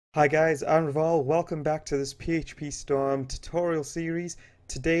Hi guys, I'm Reval. Welcome back to this PhpStorm tutorial series.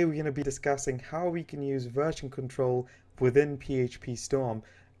 Today we're going to be discussing how we can use version control within PhpStorm.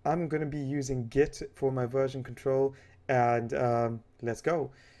 I'm going to be using Git for my version control and let's go.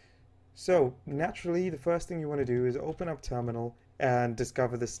 So naturally, the first thing you want to do is open up Terminal and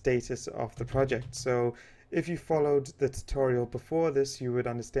discover the status of the project. So if you followed the tutorial before this, you would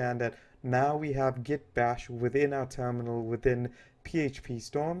understand that now we have git bash within our terminal within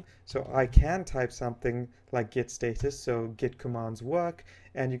PhpStorm. So I can type something like git status, so git commands work,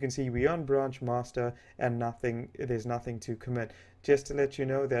 and you can see we're on branch master and there's nothing to commit. Just to let you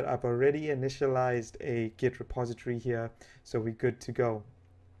know that I've already initialized a git repository here, so we're good to go.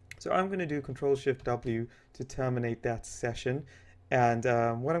 So I'm going to do Control Shift W to terminate that session. And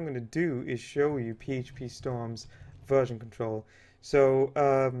what I'm going to do is show you PhpStorm's version control. So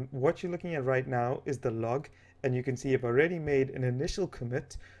what you're looking at right now is the log, and you can see I've already made an initial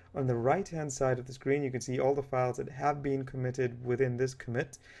commit. On the right hand side of the screen you can see all the files that have been committed within this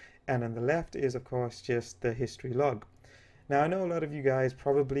commit, and on the left is of course just the history log. Now I know a lot of you guys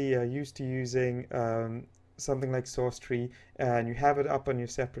probably are used to using something like source tree, and you have it up on your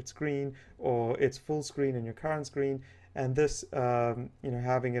separate screen, or it's full screen in your current screen, and this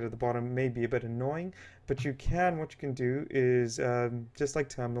having it at the bottom may be a bit annoying, but what you can do is just like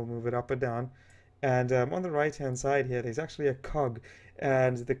terminal, move it up or down, and on the right hand side here there's actually a cog,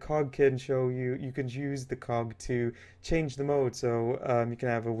 and the cog can show you can use the cog to change the mode. So you can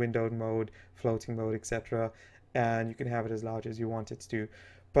have a windowed mode, floating mode, etc., and you can have it as large as you want it to.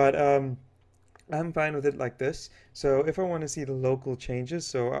 But I'm fine with it like this. So if I want to see the local changes,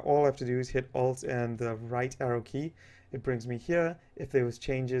 so all I have to do is hit Alt and the right arrow key. It brings me here. If there was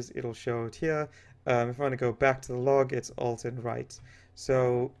changes, it'll show it here. If I want to go back to the log, it's Alt and right.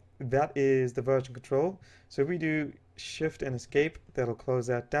 So that is the version control. So if we do Shift and Escape, that'll close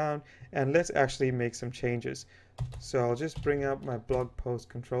that down. And let's actually make some changes. So I'll just bring up my blog post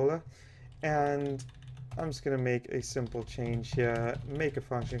controller, and I'm just going to make a simple change here, make a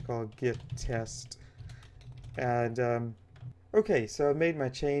function called git test. And okay, so I made my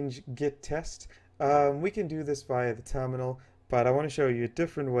change git test. We can do this via the terminal, but I want to show you a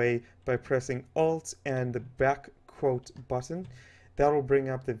different way by pressing Alt and the back quote button. That will bring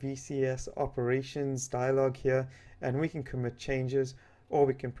up the VCS operations dialog here, and we can commit changes, or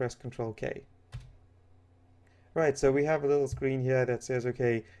we can press Control K. Right, so we have a little screen here that says,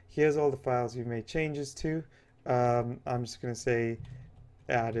 okay, here's all the files you've made changes to. I'm just going to say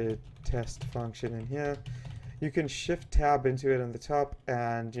added test function in here. You can shift tab into it on the top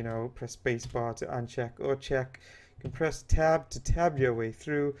and, press spacebar to uncheck or check. You can press tab to tab your way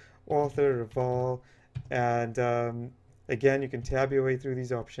through, author, Reval, and again, you can tab your way through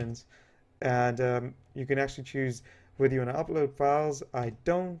these options. And you can actually choose whether you want to upload files. I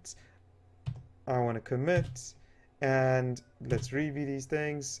don't. I want to commit. And let's review these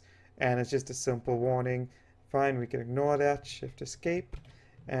things, and it's just a simple warning. Fine, we can ignore that, Shift Escape,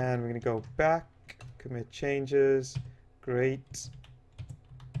 and we're going to go back, commit changes, great,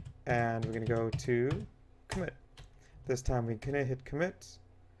 and we're going to go to commit. This time we're going to hit commit,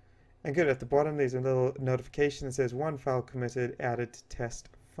 and good. At the bottom there's a little notification that says one file committed, added to test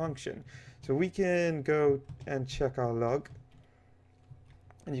function. So we can go and check our log,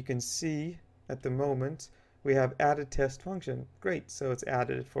 and you can see at the moment we have added test function. Great, so it's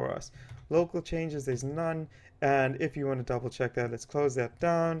added it for us. Local changes, there's none. And if you want to double check that, let's close that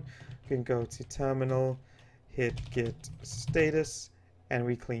down. We can go to terminal, hit git status, and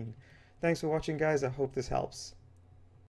we clean. Thanks for watching, guys. I hope this helps.